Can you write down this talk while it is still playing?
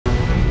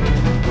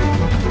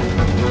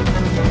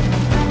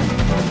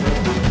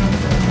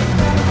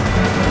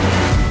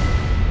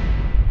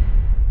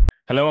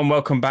Hello and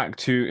welcome back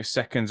to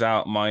Seconds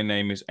Out. My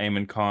name is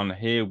Eamon Khan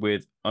here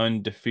with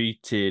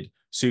undefeated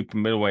super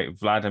middleweight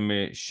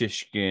Vladimir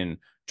Shishkin, What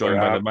joined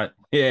by the up? man.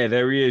 Yeah,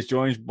 there he is,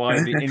 joined by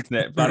the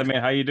internet. Vladimir,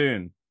 how you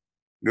doing?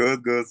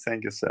 Good, good.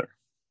 Thank you, sir.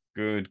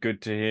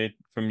 Good to hear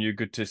from you.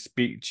 Good to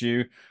speak to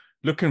you.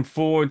 Looking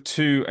forward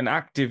to an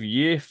active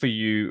year for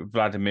you,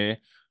 Vladimir.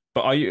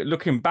 But are you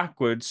looking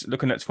backwards,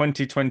 looking at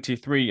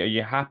 2023? Are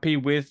you happy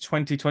with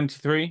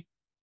 2023?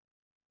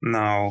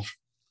 Now,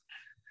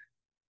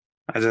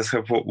 I just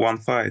have one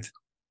fight.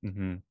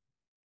 Hmm.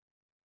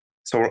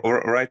 So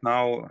right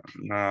now,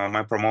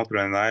 my promoter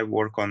and I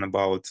work on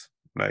about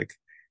like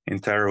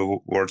entire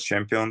world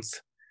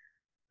champions.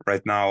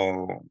 Right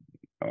now,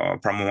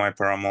 my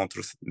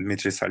promoters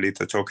Dmitry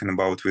Salita talking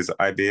about with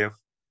IBF.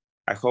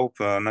 I hope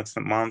next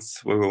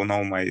month we will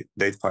know my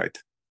date fight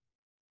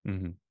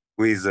Hmm.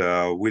 with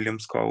William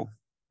Scull,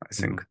 I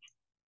Hmm. think.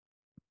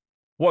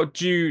 What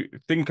do you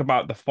think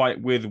about the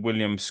fight with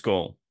William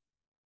Scull?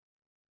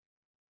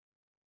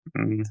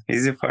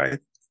 Easy fight.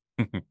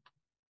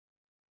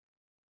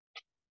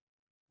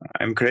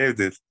 I'm craved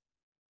it.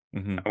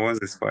 Hmm. I want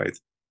this fight.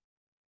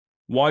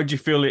 Why do you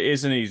feel it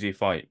is an easy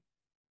fight?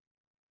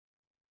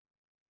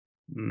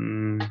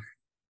 Mm,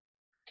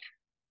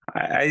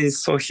 I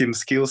saw him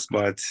skills,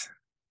 but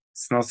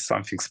it's not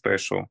something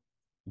special.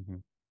 Hmm.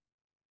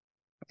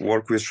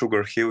 Work with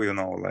Sugar Hill,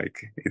 like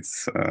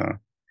it's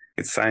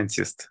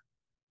scientist.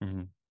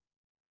 Hmm.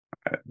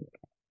 I,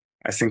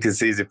 I think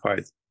it's easy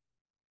fight.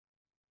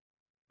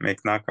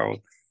 Make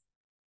knockout.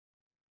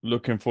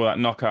 Looking for that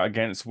knockout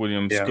against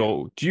William Yeah.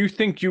 Scull. Do you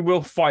think you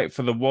will fight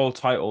for the world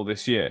title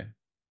this year?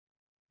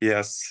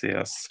 Yes,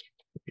 yes,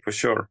 for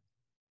sure.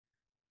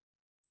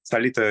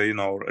 Salita,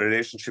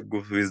 relationship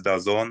good with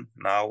Dazon.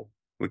 Now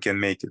we can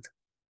make it.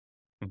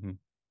 Hmm.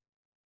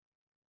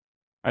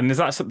 And is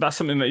that's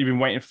something that you've been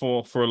waiting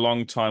for a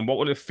long time? What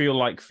would it feel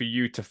like for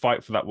you to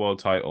fight for that world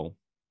title?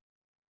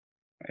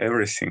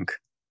 Everything.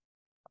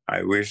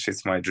 I wish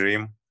it's my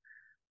dream.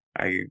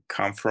 I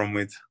come from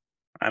it.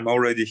 I'm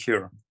already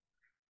here.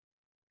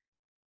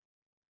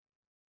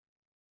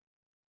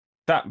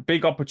 That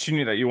big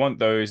opportunity that you want,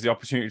 though, is the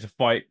opportunity to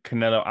fight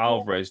Canelo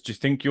Alvarez. Do you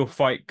think you'll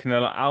fight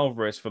Canelo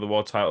Alvarez for the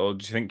world title, or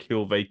do you think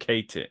he'll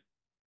vacate it?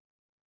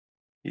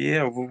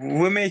 Yeah,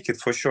 we make it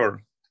for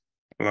sure.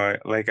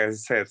 Like I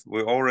said,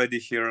 we're already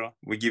here.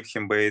 We give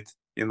him bait.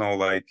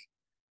 Like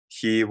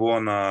he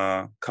won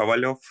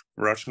Kovalev,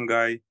 Russian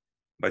guy,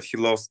 but he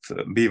lost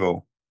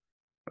Bivo,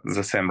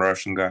 the same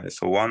Russian guy.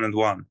 So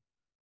 1-1.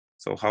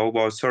 So how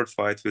about third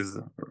fight with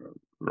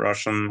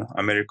Russian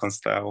American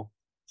style?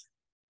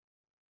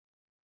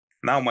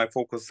 Now my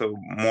focus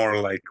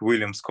more like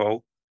William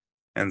Scull,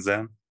 and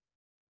then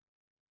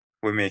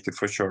we make it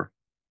for sure.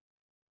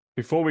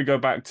 Before we go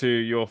back to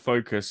your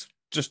focus,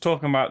 just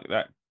talking about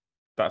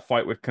that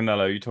fight with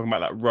Canelo, you're talking about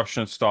that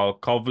Russian style.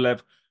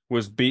 Kovalev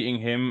was beating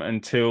him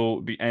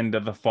until the end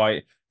of the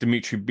fight.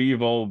 Dmitry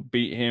Bivol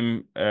beat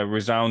him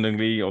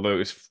resoundingly, although it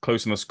was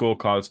close on the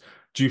scorecards.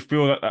 Do you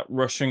feel that that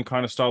Russian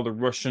kind of style, the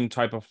Russian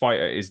type of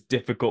fighter, is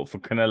difficult for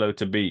Canelo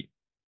to beat?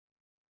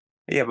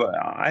 Yeah, but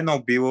I know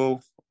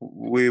Bivo.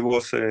 We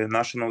was a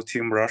national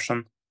team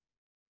Russian,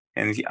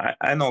 and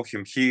I know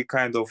him. He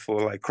kind of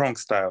like Kronk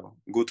style,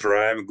 good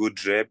rhyme, good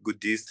jab, good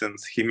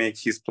distance. He make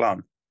his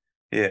plan.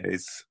 Yeah,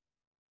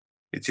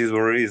 it is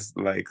what it is,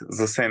 like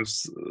the same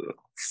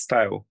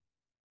style.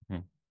 Hmm.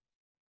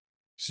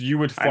 So you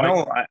would I fight.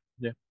 know, I,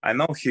 Yeah. I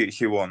know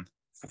he won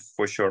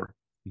for sure.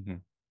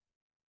 Mhm.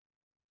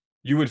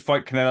 You would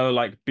fight Canelo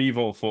like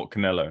Bivol fought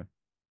Canelo.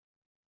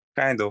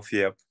 Kind of,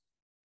 yeah.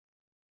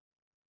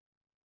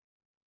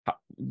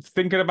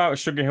 Thinking about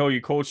Sugar Hill, you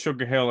called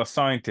Sugar Hill a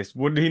scientist.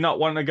 Would he not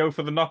want to go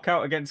for the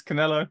knockout against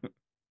Canelo?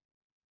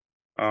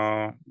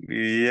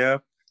 Yeah,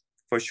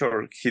 for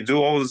sure. He do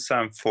all the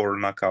time for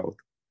knockout.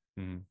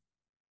 Mhm.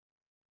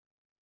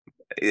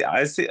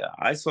 I see.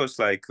 I saw it's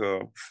like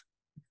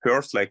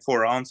first like 4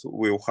 rounds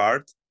will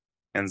hard,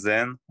 and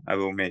then I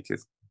will make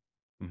it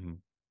Mhm.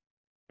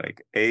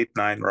 like 8,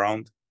 9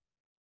 round.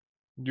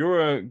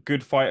 You're a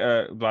good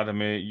fighter,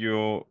 Vladimir.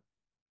 You're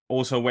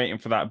also waiting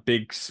for that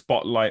big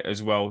spotlight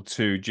as well,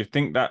 too. Do you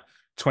think that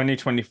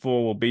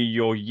 2024 will be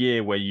your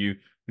year where you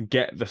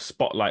get the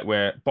spotlight,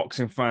 where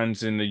boxing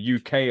fans in the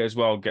UK as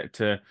well get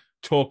to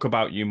talk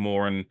about you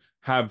more and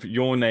have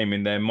your name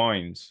in their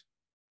minds?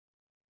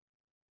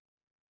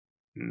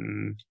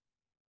 Mm.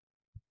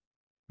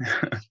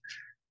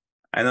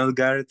 I know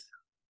Garrett.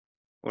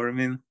 What I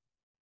mean?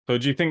 So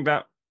do you think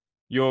that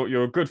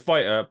you're a good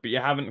fighter, but you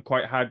haven't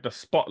quite had the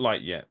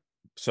spotlight yet?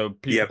 So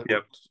Yep, people are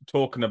yep.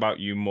 talking about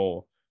you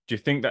more. Do you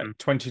think Mm. that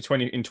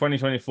 2020 in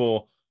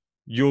 2024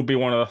 you'll be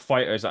one of the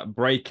fighters that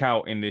break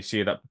out in this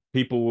year that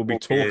people will be Oh,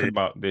 talking yeah,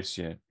 about this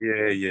year?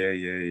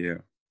 yeah.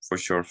 For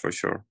sure, for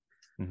sure.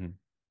 Mhm.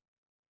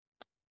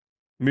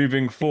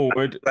 Moving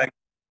forward, Like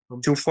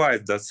 2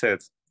 fights. That's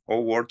it.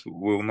 All world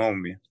will know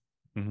me.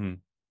 mhm,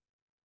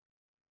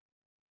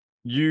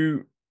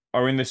 you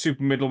are in the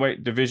super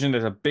middleweight division.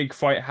 There's a big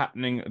fight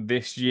happening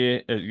this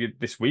year,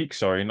 this week,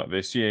 sorry, not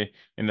this year,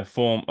 in the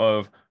form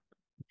of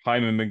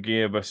Jaime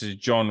Munguia versus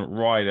John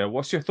Ryder.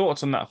 What's your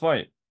thoughts on that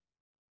fight?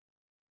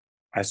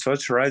 I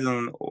thought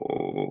Ryder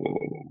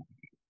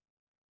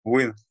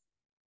win.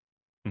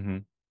 Mm-hmm.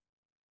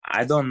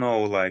 I don't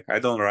know, like I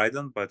don't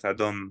Ryder, but I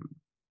don't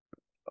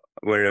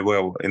very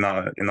well in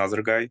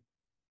another guy.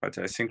 But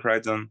I think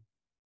Ryder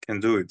can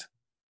do it.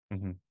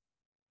 Mm-hmm.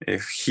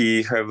 If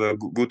he have a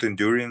good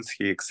endurance,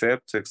 he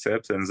accept,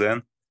 and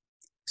then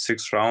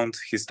 6th round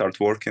he start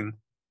working,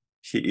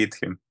 he eat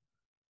him.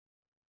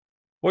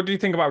 What do you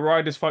think about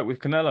Ryder's fight with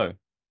Canelo?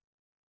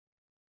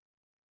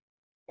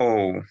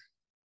 Oh,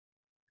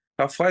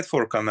 tough fight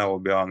for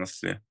Canelo, be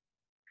honestly.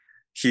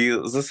 He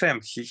the same.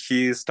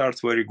 He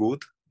starts very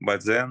good,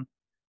 but then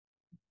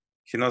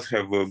he not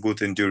have a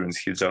good endurance.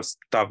 He just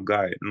tough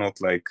guy, not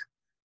like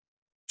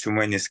too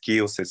many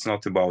skills. It's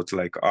not about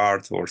like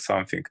art or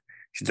something.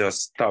 He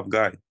just tough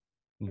guy.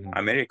 Mm-hmm.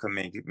 America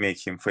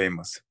make him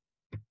famous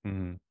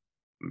Mm-hmm.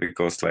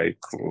 because like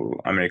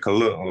America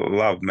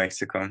love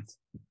Mexicans.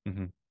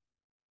 Mm-hmm.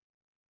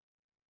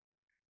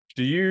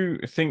 Do you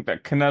think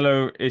that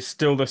Canelo is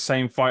still the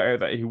same fighter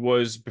that he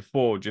was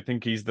before? Do you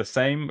think he's the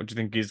same, or do you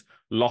think he's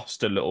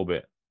lost a little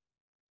bit?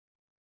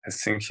 I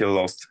think he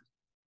lost.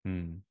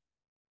 Hmm.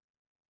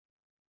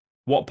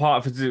 What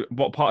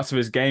parts of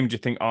his game do you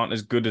think aren't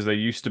as good as they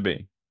used to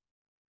be?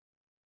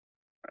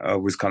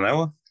 With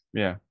Canelo.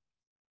 Yeah.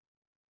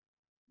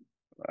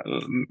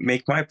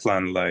 Make my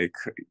plan like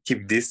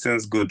keep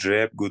distance, good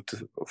jab, good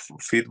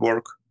feet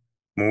work,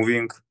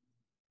 moving,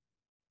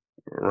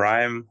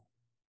 rhyme,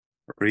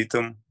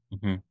 rhythm,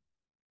 Mm-hmm.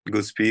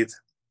 good speed.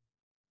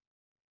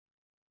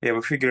 Yeah,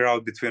 we figure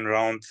out between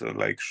rounds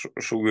like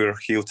Sugar.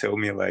 He'll tell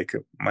me like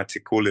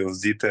meticulous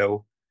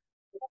detail.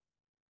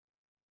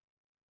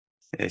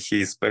 Yeah,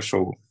 he is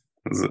special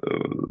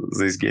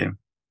this game.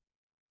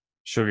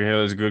 Sugar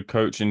Hill is a good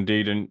coach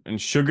indeed,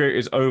 and Sugar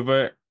is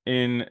over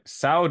in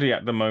Saudi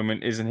at the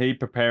moment, isn't he?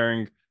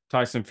 Preparing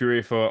Tyson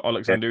Fury for Yeah.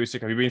 Oleksandr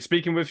Usyk. Have you been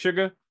speaking with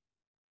Sugar?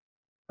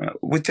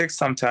 We take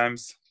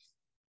sometimes.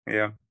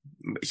 Yeah,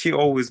 he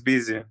always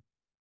busy.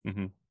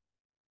 Mm-hmm.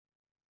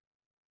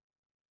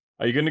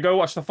 Are you going to go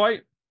watch the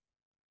fight?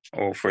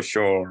 Oh, for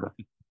sure.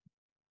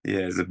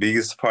 Yeah, the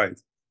biggest fight,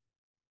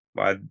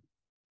 but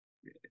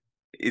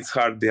it's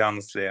hard. Be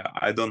honestly,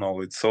 I don't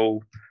know. It's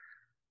so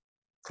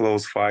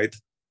close fight.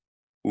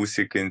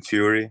 Usyk and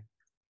Fury.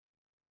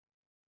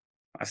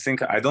 I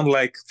think I don't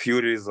like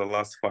Fury's the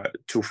last fight,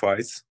 two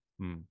fights.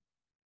 Hmm.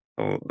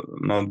 So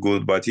not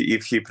good. But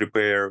if he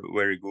prepare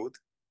very good,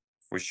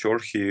 for sure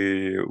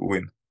he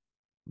win.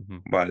 Mm-hmm.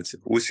 But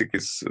Usyk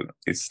is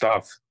it's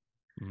tough.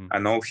 Mm-hmm. I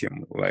know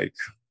him like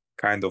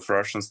kind of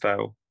Russian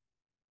style.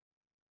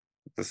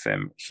 The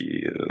same.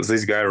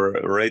 This guy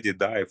already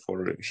died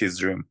for his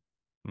dream.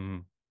 Mm-hmm.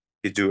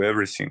 He do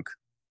everything.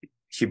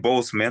 He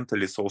both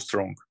mentally so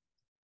strong.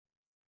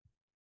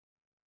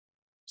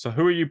 So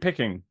who are you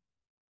picking?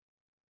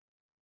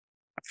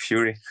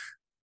 Fury.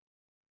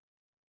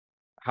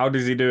 How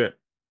does he do it?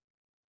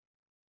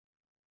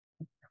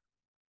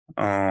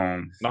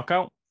 Um,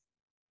 Knockout?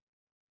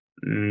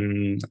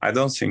 I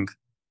don't think.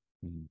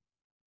 Mm-hmm.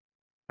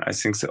 I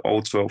think the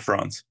all 12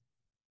 rounds.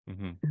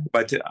 Mm-hmm.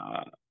 But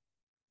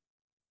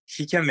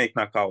he can make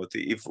knockout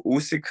if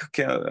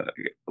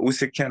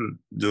Usyk can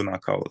do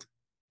knockout.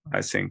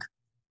 I think.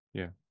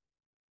 Yeah.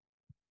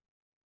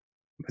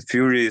 But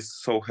Fury is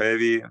so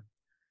heavy.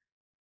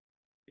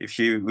 If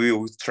he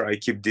will try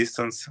keep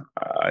distance,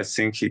 I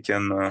think he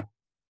can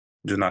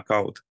do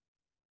knockout.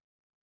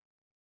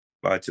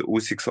 But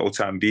Usyk's all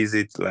time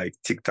busy, like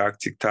tick tock,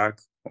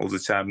 all the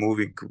time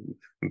moving,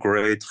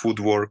 great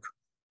footwork.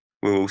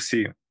 We will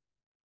see.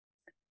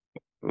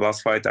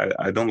 Last fight,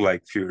 I don't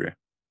like Fury.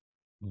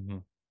 Mm-hmm.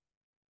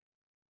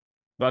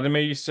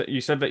 Vladimir,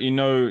 you said that you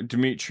know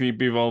Dmitry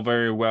Bivol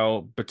very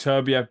well.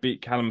 Beterbiev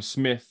beat Callum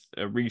Smith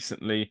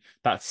recently.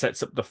 That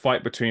sets up the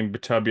fight between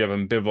Beterbiev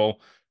and Bivol.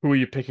 Who are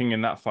you picking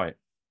in that fight?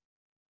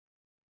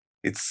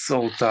 It's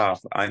so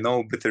tough. I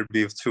know Better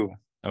Beef too.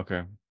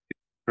 Okay.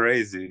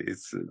 Crazy.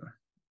 It's.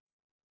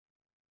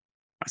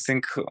 I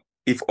think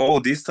if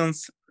all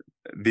distance,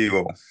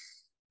 Bevo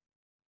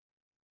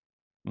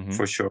Mm-hmm.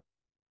 for sure.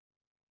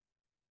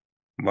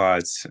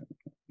 But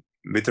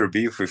Bitter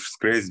Beef is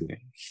crazy.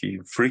 He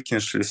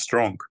freakishly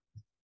strong.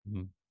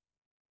 Mm-hmm.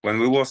 When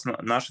we was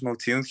national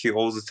team, he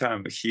all the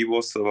time. He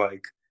was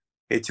like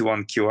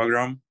 81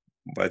 kilogram,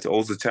 but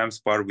all the time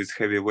spar with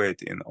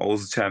heavyweight and all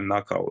the time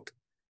knockout.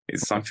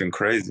 It's something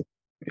crazy.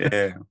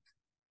 Yeah,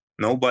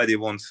 nobody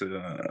wants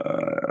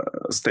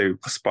to stay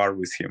spar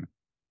with him.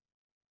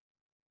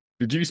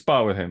 Did you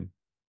spar with him?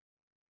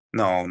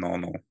 No, no,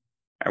 no.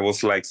 I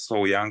was like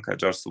so young. I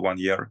just 1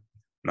 year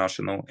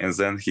national, and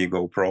then he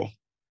go pro.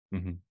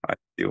 Mm-hmm. I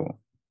still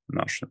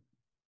national.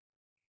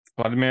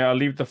 Vladimir, I'll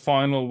leave the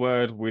final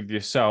word with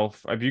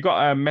yourself. Have you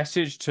got a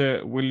message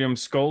to William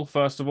Scull,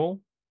 first of all?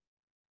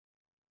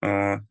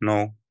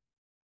 No.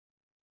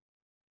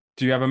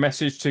 Do you have a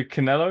message to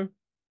Canelo?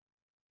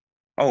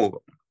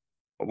 Oh,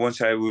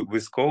 once I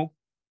with Scull.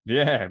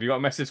 Yeah, have you got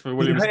a message for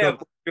William Yeah,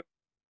 Scull?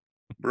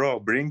 bro,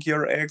 bring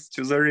your ex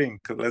to the ring.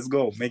 Let's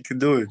go. Make it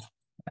do it.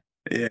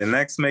 Yeah,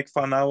 next make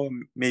fun hour,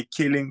 make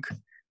killing,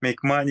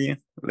 make money.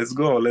 Let's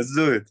go. Let's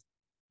do it.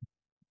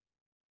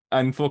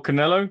 And for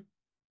Canelo?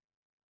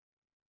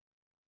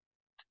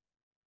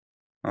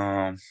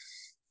 Um,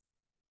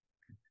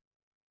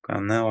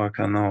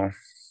 Canelo.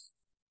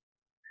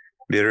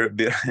 Be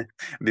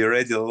be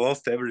ready.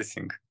 Lost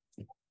everything,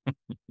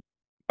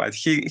 but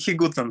he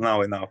good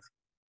now enough.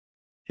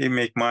 He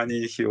make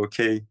money. He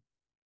okay.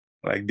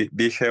 Like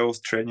be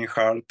health, training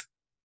hard.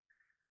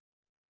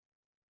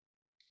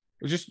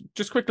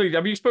 Just quickly,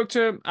 have you spoke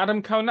to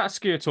Adam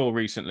Kaunatsky at all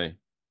recently?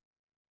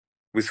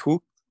 With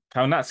who?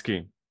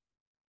 Kaunatsky.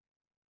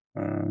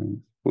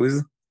 Who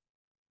is?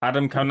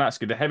 Adam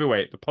Kaunatsky, the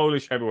heavyweight, the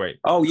Polish heavyweight.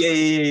 Oh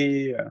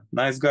yeah.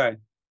 Nice guy.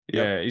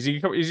 Yep. Yeah, is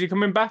he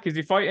coming back? Is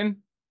he fighting?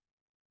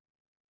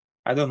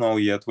 I don't know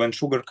yet. When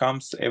sugar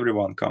comes,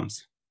 everyone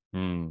comes.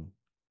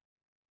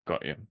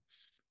 Got you.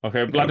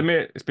 Okay,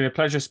 Vladimir, it's been a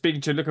pleasure speaking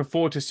to you. Looking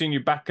forward to seeing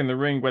you back in the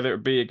ring, whether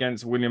it be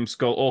against William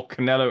Scull or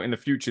Canelo in the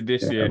future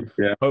this year.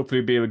 Yeah. Hopefully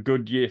it'll be a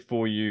good year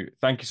for you.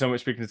 Thank you so much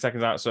for speaking to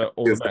Seconds Out, sir.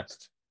 All the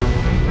best.